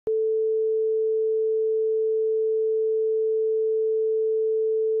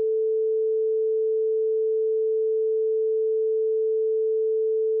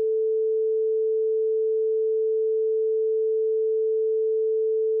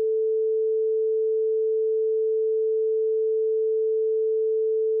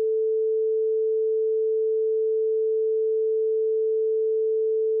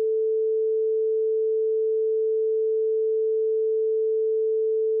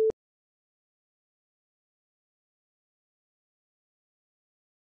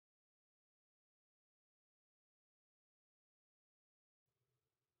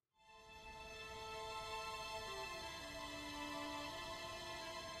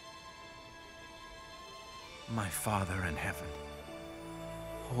My Father in heaven,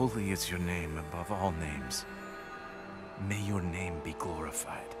 holy is your name above all names. May your name be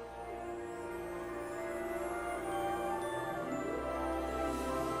glorified.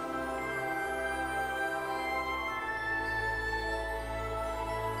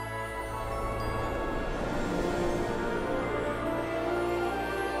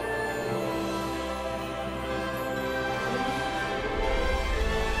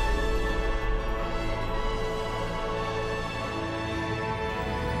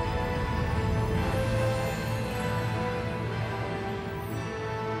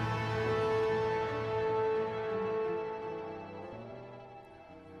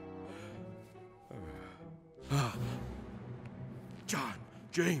 John,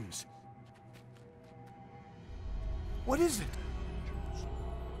 James. What is it?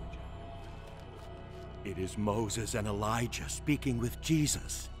 It is Moses and Elijah speaking with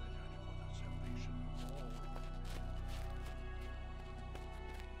Jesus.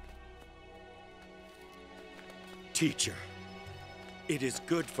 Teacher, it is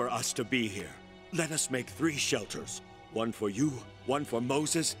good for us to be here. Let us make 3 shelters. One for you, one for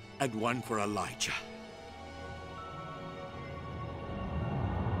Moses, and one for Elijah.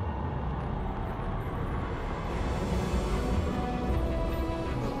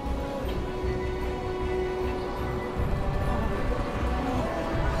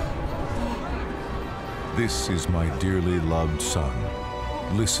 This is my dearly loved son.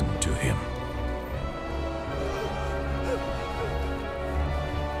 Listen to him.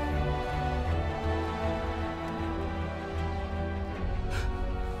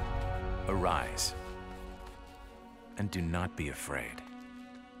 Arise, and do not be afraid.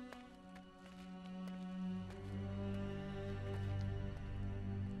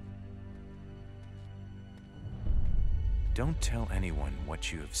 Don't tell anyone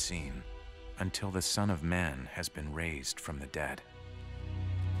what you have seen until the Son of Man has been raised from the dead.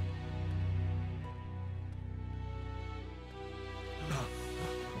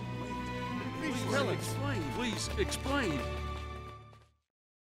 Please explain.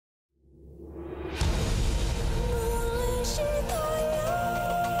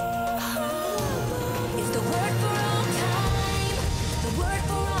 It's the word for all time, the word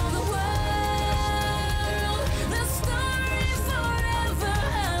for all the world, the story forever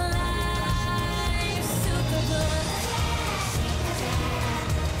alive. Superbook.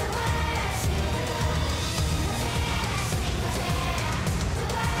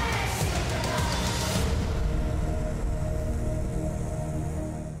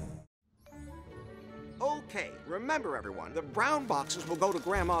 Okay, remember everyone, the brown boxes will go to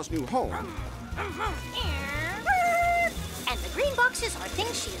Grandma's new home. And the green boxes are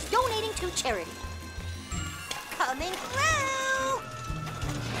things she is donating to charity. Coming through!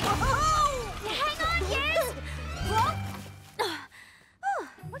 Oh! Hang on, yes!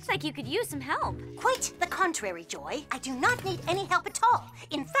 Looks like you could use some help. Quite the contrary, Joy. I do not need any help at all.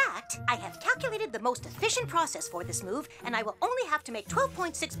 In fact, I have calculated the most efficient process for this move, and I will only have to make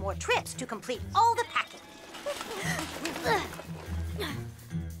 12.6 more trips to complete all the packing.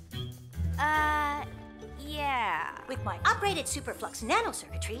 Yeah. With my upgraded Superflux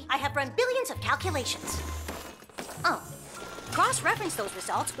nanocircuitry, I have run billions of calculations. Oh. Cross-reference those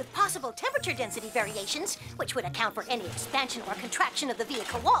results with possible temperature density variations, which would account for any expansion or contraction of the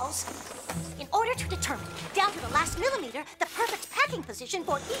vehicle walls, in order to determine, down to the last millimeter, the perfect packing position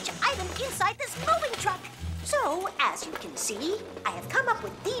for each item inside this moving truck. So, as you can see, I have come up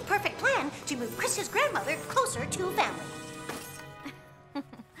with the perfect plan to move Chris's grandmother closer to family.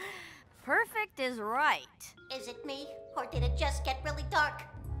 Perfect is right. Is it me, or did it just get really dark?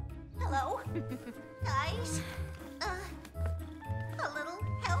 Hello? Guys? A little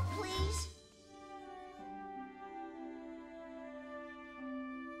help, please?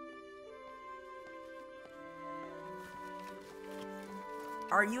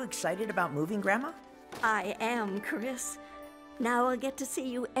 Are you excited about moving, Grandma? I am, Chris. Now I'll get to see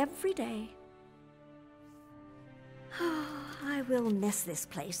you every day. I will miss this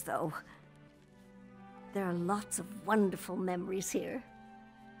place, though. There are lots of wonderful memories here.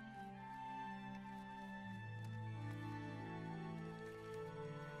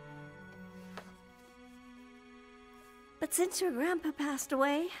 But since your grandpa passed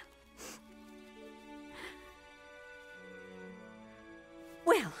away...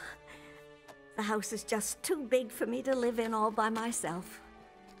 Well, the house is just too big for me to live in all by myself.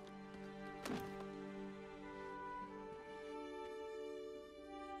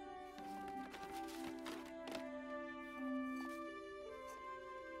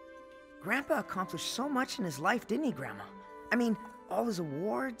 Grandpa accomplished so much in his life, didn't he, Grandma? I mean, all his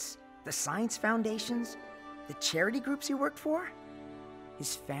awards, the science foundations, The charity groups he worked for?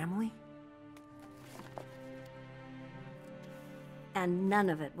 His family? And none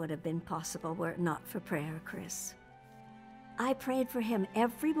of it would have been possible were it not for prayer, Chris. I prayed for him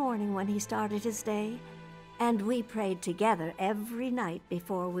every morning when he started his day, and we prayed together every night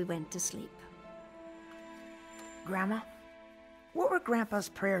before we went to sleep. Grandma, what were Grandpa's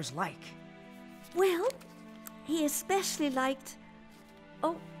prayers like? Well, he especially liked...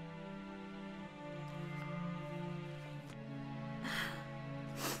 Oh.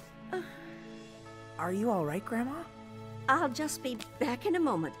 Are you all right, Grandma? I'll just be back in a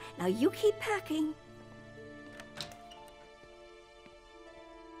moment. Now you keep packing.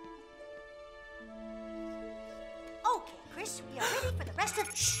 Okay, Chris, we are ready for the rest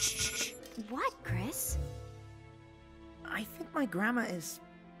of... Shh. What, Chris? I think my grandma is,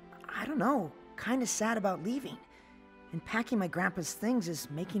 I don't know, kind of sad about leaving. And packing my grandpa's things is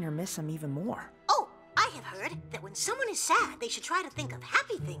making her miss him even more. Oh, I have heard that when someone is sad, they should try to think of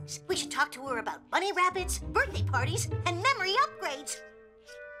happy things. We should talk to her about bunny rabbits, birthday parties, and memory upgrades.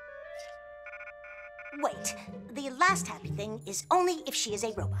 Wait, the last happy thing is only if she is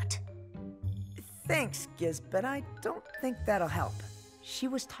a robot. Thanks, Giz, but I don't think that'll help. She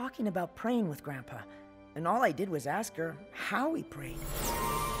was talking about praying with Grandpa, and all I did was ask her how he prayed.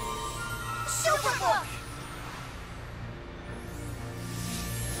 Superbook!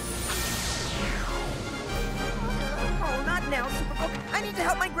 Oh, not now, Superbook. I need to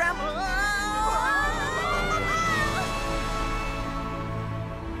help my grandma.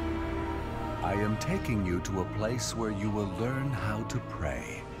 I am taking you to a place where you will learn how to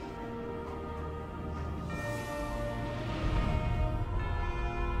pray.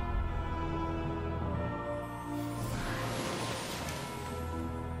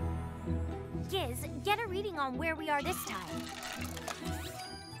 Giz, get a reading on where we are this time.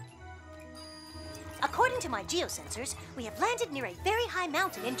 According to my geosensors, we have landed near a very high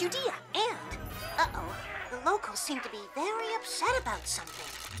mountain in Judea. And, uh-oh, the locals seem to be very upset about something.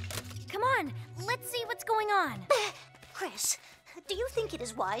 Come on, let's see what's going on. Chris, do you think it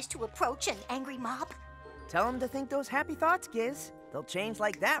is wise to approach an angry mob? Tell them to think those happy thoughts, Giz. They'll change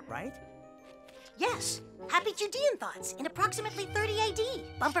like that, right? Yes, happy Judean thoughts in approximately 30 AD.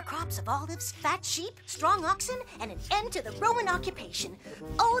 Bumper crops of olives, fat sheep, strong oxen, and an end to the Roman occupation.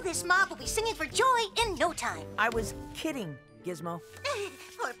 Oh, this mob will be singing for joy in no time. I was kidding, Gizmo.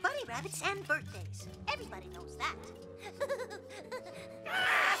 For bunny rabbits and birthdays. Everybody knows that.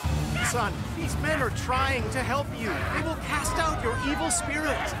 Son, these men are trying to help you. They will cast out your evil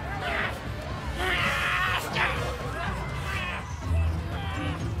spirit.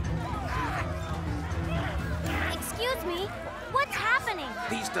 Excuse me, what's happening?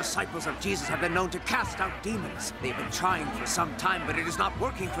 These disciples of Jesus have been known to cast out demons. They've been trying for some time, but it is not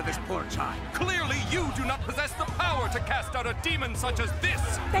working for this poor child. Clearly, you do not possess the power to cast out a demon such as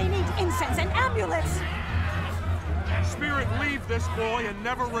this! They need incense and amulets! Spirit, leave this boy and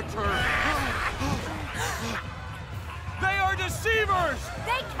never return. They are deceivers!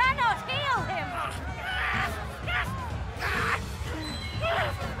 They cannot heal him!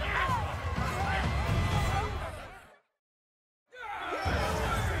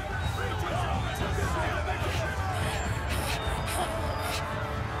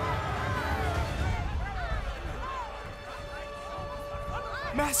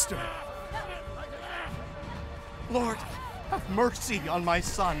 Master! Lord, have mercy on my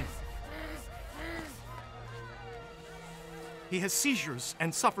son. He has seizures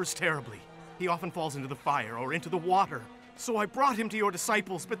and suffers terribly. He often falls into the fire or into the water. So I brought him to your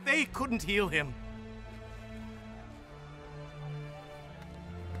disciples, but they couldn't heal him.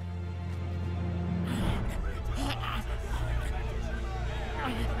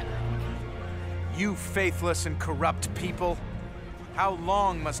 You faithless and corrupt people! How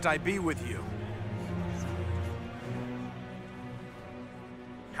long must I be with you?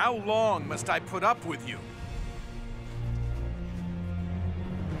 How long must I put up with you?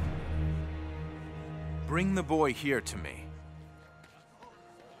 Bring the boy here to me.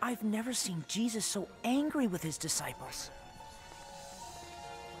 I've never seen Jesus so angry with his disciples.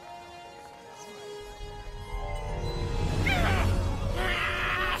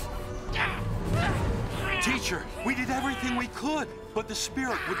 Teacher, we did everything we could, but the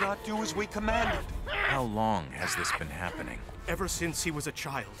spirit would not do as we commanded. How long has this been happening? Ever since he was a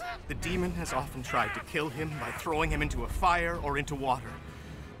child, the demon has often tried to kill him by throwing him into a fire or into water.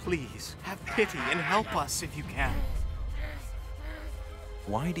 Please, have pity and help us if you can.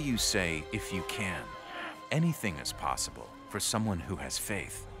 Why do you say, if you can? Anything is possible for someone who has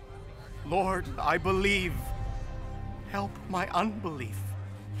faith. Lord, I believe. Help my unbelief.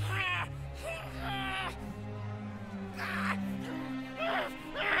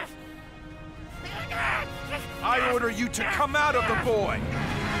 order you to come out of the boy!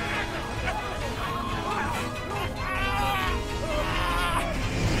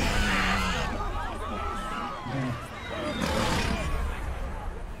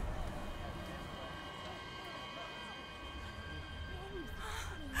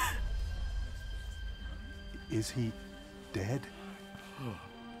 Is he dead?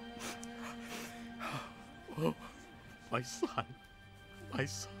 Oh, my son. My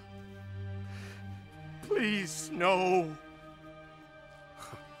son. Please, no.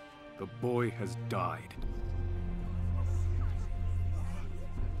 The boy has died.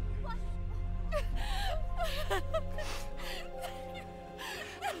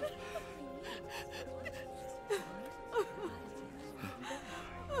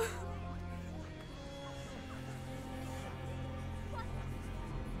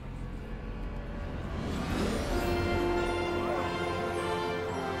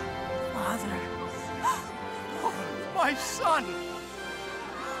 My son!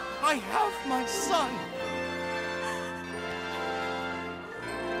 I have my son!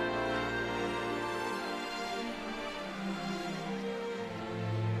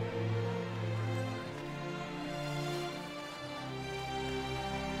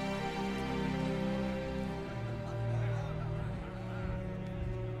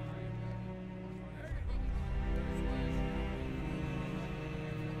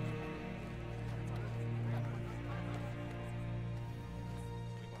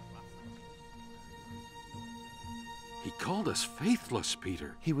 He called us faithless,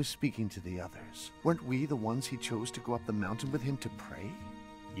 Peter. He was speaking to the others. Weren't we the ones he chose to go up the mountain with him to pray?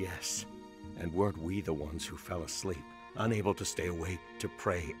 Yes. And weren't we the ones who fell asleep, unable to stay awake to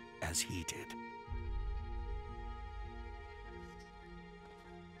pray as he did?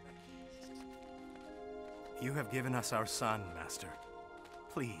 You have given us our son, Master.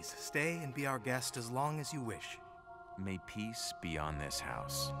 Please, stay and be our guest as long as you wish. May peace be on this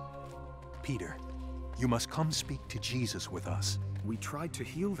house. Peter, you must come speak to Jesus with us. We tried to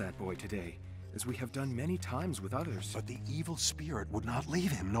heal that boy today, as we have done many times with others. But the evil spirit would not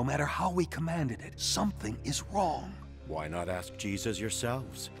leave him, no matter how we commanded it. Something is wrong. Why not ask Jesus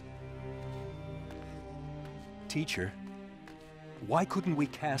yourselves? Teacher, why couldn't we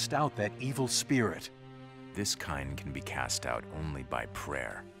cast out that evil spirit? This kind can be cast out only by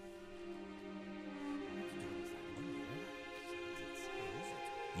prayer.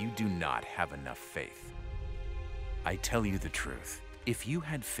 You do not have enough faith. I tell you the truth. If you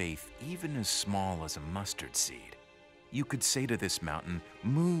had faith even as small as a mustard seed, you could say to this mountain,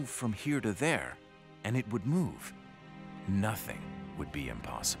 "Move from here to there," and it would move. Nothing would be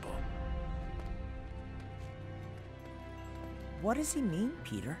impossible. What does he mean,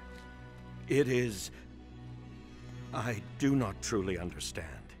 Peter? It is... I do not truly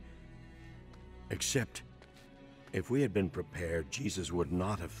understand. Except, if we had been prepared, Jesus would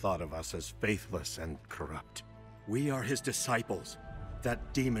not have thought of us as faithless and corrupt. We are his disciples.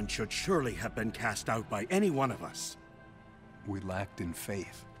 That demon should surely have been cast out by any one of us. We lacked in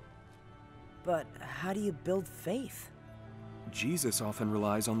faith. But how do you build faith? Jesus often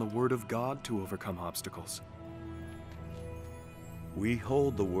relies on the Word of God to overcome obstacles. We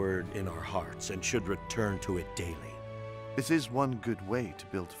hold the Word in our hearts and should return to it daily. This is one good way to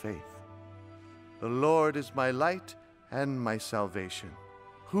build faith. The Lord is my light and my salvation.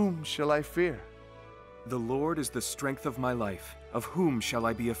 Whom shall I fear? The Lord is the strength of my life. Of whom shall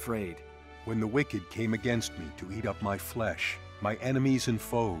I be afraid? When the wicked came against me to eat up my flesh, my enemies and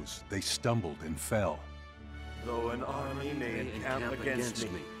foes, they stumbled and fell. Though an army may encamp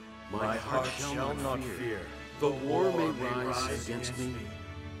against me, my heart shall not fear. The war may rise against me.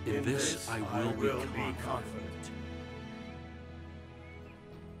 In this I will be confident.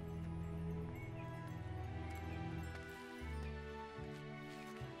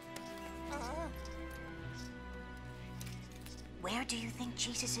 Where do you think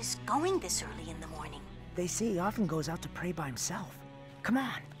Jesus is going this early in the morning? They say he often goes out to pray by himself. Come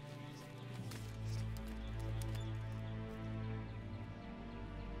on.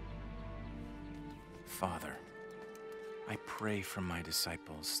 Father, I pray for my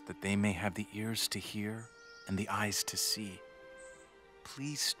disciples that they may have the ears to hear and the eyes to see.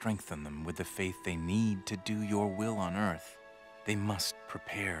 Please strengthen them with the faith they need to do your will on earth. They must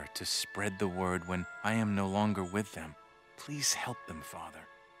prepare to spread the word when I am no longer with them. Please help them, Father.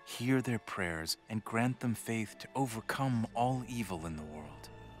 Hear their prayers and grant them faith to overcome all evil in the world.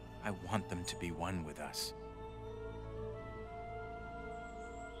 I want them to be one with us.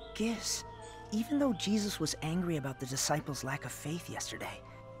 Giz, even though Jesus was angry about the disciples' lack of faith yesterday,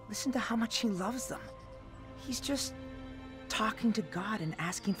 listen to how much he loves them. He's just talking to God and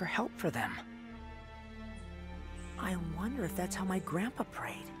asking for help for them. I wonder if that's how my grandpa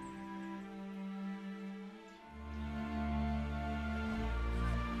prayed.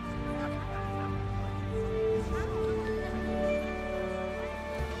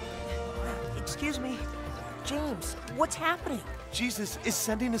 Excuse me. James, what's happening? Jesus is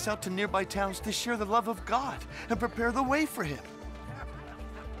sending us out to nearby towns to share the love of God and prepare the way for him.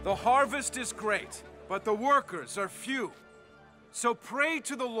 The harvest is great, but the workers are few. So pray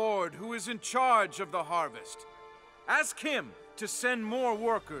to the Lord who is in charge of the harvest. Ask him to send more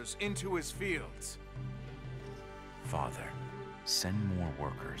workers into his fields. Father, send more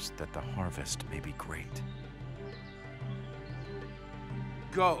workers that the harvest may be great.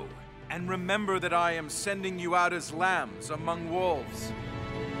 Go, and remember that I am sending you out as lambs among wolves.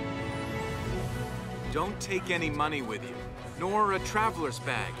 Don't take any money with you, nor a traveler's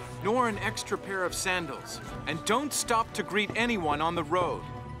bag, nor an extra pair of sandals, and don't stop to greet anyone on the road.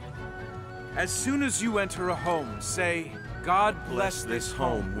 As soon as you enter a home, say, God bless this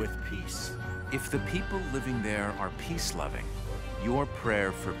home with peace. If the people living there are peace-loving, your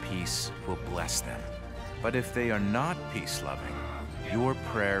prayer for peace will bless them. But if they are not peace-loving, your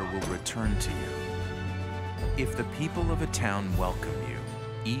prayer will return to you. If the people of a town welcome you,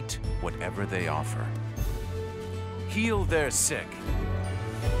 eat whatever they offer. Heal their sick.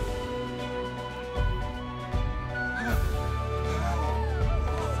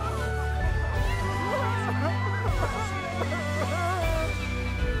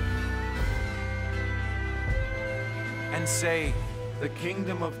 And say, the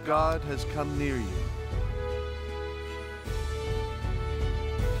kingdom of God has come near you.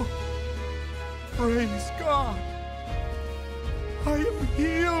 Praise God! I am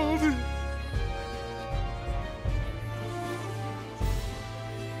healed!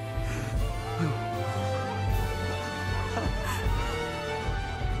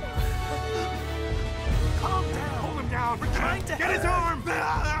 Calm down! Hold him down! We're trying to get his arm!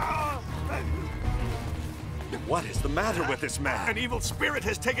 What is the matter with this man? An evil spirit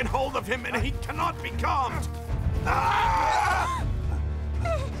has taken hold of him and he cannot be calmed!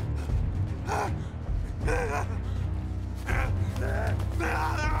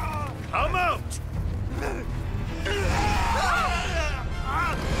 Come out!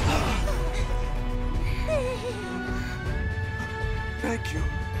 Thank you.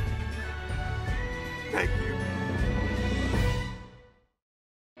 Thank you.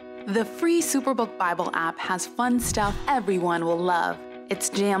 The free Superbook Bible app has fun stuff everyone will love. It's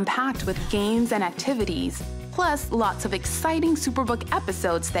jam-packed with games and activities, plus lots of exciting Superbook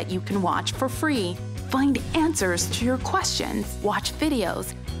episodes that you can watch for free. Find answers to your questions, watch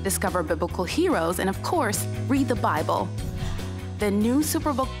videos, discover biblical heroes, and of course, read the Bible. The new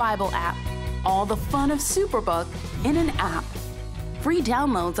Superbook Bible app. All the fun of Superbook in an app. Free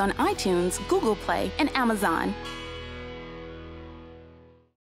downloads on iTunes, Google Play, and Amazon.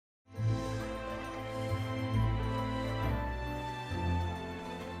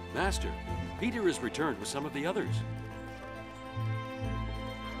 Master, Peter has returned with some of the others.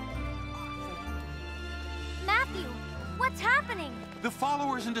 Matthew, what's happening? The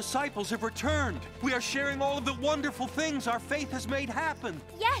followers and disciples have returned. We are sharing all of the wonderful things our faith has made happen.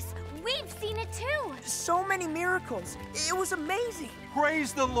 Yes, we've seen it too. So many miracles. It was amazing.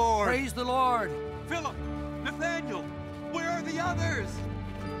 Praise the Lord. Praise the Lord. Philip, Nathaniel, where are the others?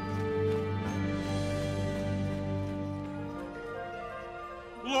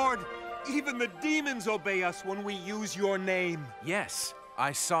 Lord, even the demons obey us when we use your name. yes,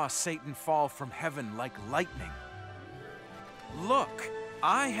 I saw Satan fall from heaven like lightning. Look,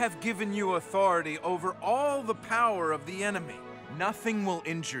 I have given you authority over all the power of the enemy. Nothing will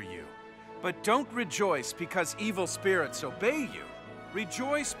injure you. But don't rejoice because evil spirits obey you.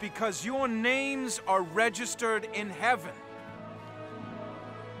 Rejoice because your names are registered in heaven.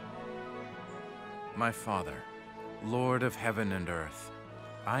 My Father, Lord of heaven and earth,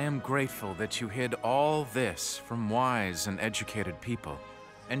 I am grateful that you hid all this from wise and educated people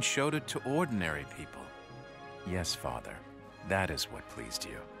and showed it to ordinary people. Yes, Father, that is what pleased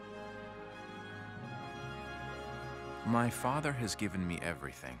you. My Father has given me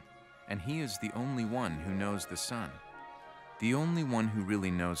everything, and he is the only one who knows the Son. The only one who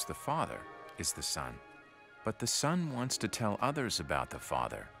really knows the Father is the Son, but the Son wants to tell others about the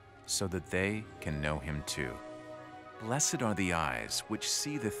Father so that they can know him too. Blessed are the eyes which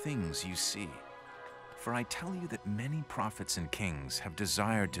see the things you see. For I tell you that many prophets and kings have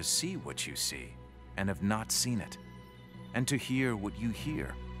desired to see what you see, and have not seen it, and to hear what you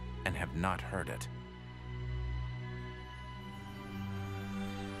hear, and have not heard it.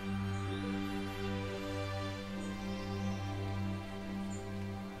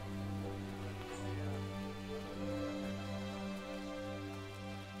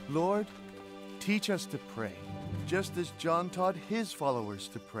 Lord, teach us to pray, just as John taught his followers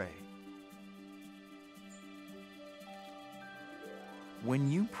to pray.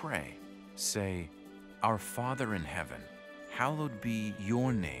 When you pray, say, "Our Father in heaven, hallowed be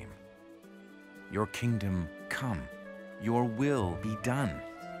your name. Your kingdom come, your will be done,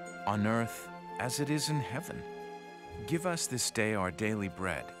 on earth as it is in heaven. Give us this day our daily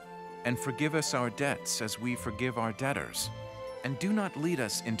bread, and forgive us our debts as we forgive our debtors. And do not lead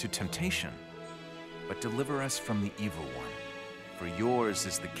us into temptation, but deliver us from the evil one. For yours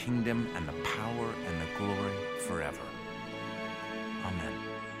is the kingdom and the power and the glory forever. Amen."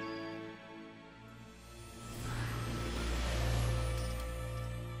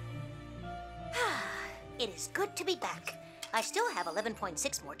 It is good to be back. I still have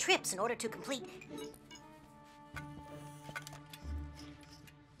 11.6 more trips in order to complete...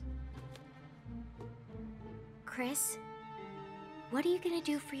 Chris, what are you gonna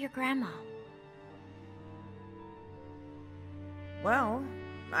do for your grandma? Well,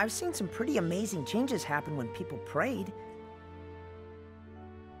 I've seen some pretty amazing changes happen when people prayed.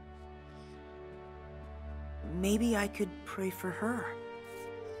 Maybe I could pray for her.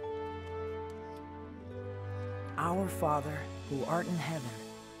 Our Father, who art in heaven.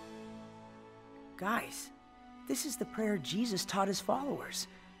 Guys, this is the prayer Jesus taught his followers.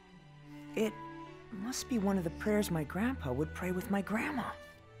 It must be one of the prayers my grandpa would pray with my grandma.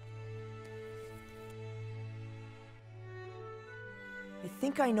 I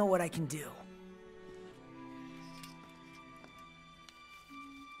think I know what I can do.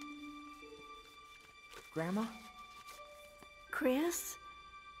 Grandma? Chris,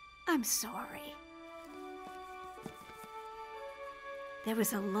 I'm sorry. There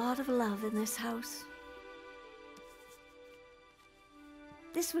was a lot of love in this house.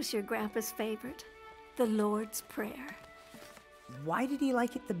 This was your grandpa's favorite, the Lord's Prayer. Why did he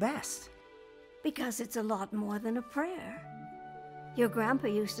like it the best? Because it's a lot more than a prayer. Your grandpa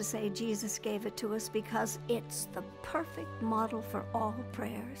used to say Jesus gave it to us because it's the perfect model for all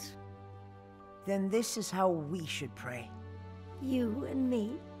prayers. Then this is how we should pray. You and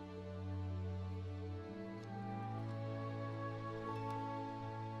me.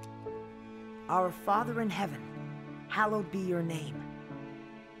 Our Father in heaven, hallowed be your name.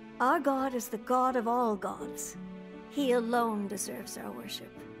 Our God is the God of all gods. He alone deserves our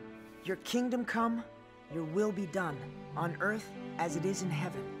worship. Your kingdom come, your will be done, on earth as it is in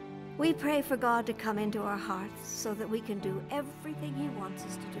heaven. We pray for God to come into our hearts so that we can do everything He wants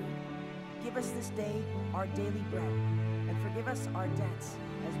us to do. Give us this day our daily bread, and forgive us our debts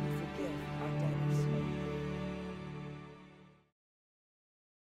as we forgive our debtors.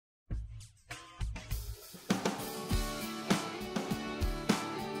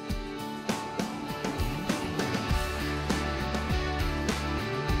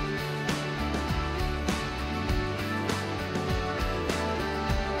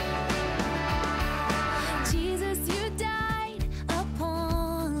 Jesus, you died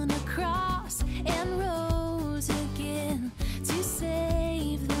upon a cross and rose again to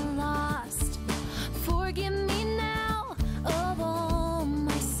save the lost.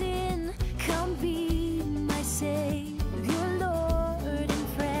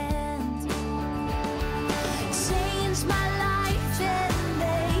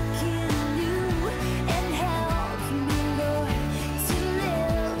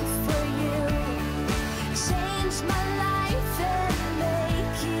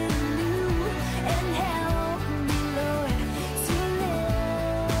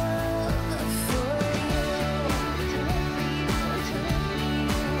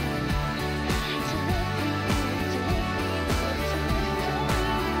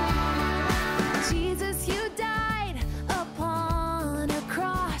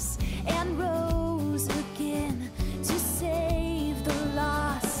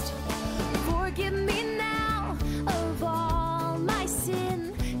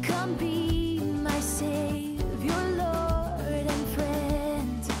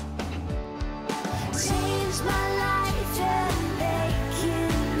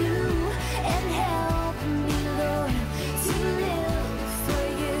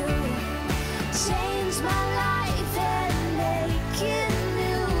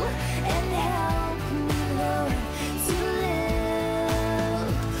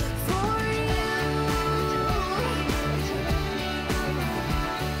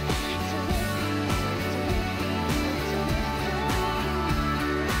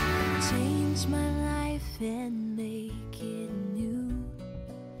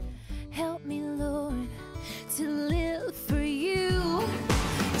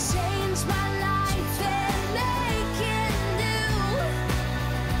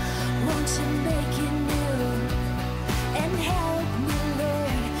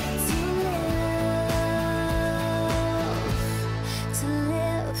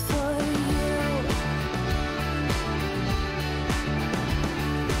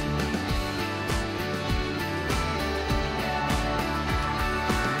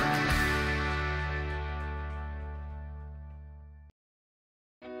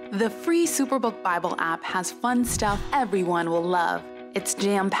 The free Superbook Bible app has fun stuff everyone will love. It's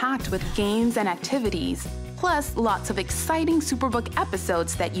jam-packed with games and activities, plus lots of exciting Superbook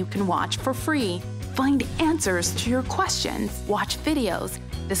episodes that you can watch for free. Find answers to your questions, watch videos,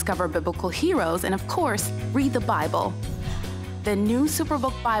 discover biblical heroes, and of course, read the Bible. The new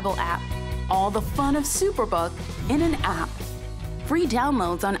Superbook Bible app. All the fun of Superbook in an app. Free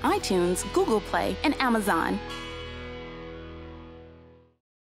downloads on iTunes, Google Play, and Amazon.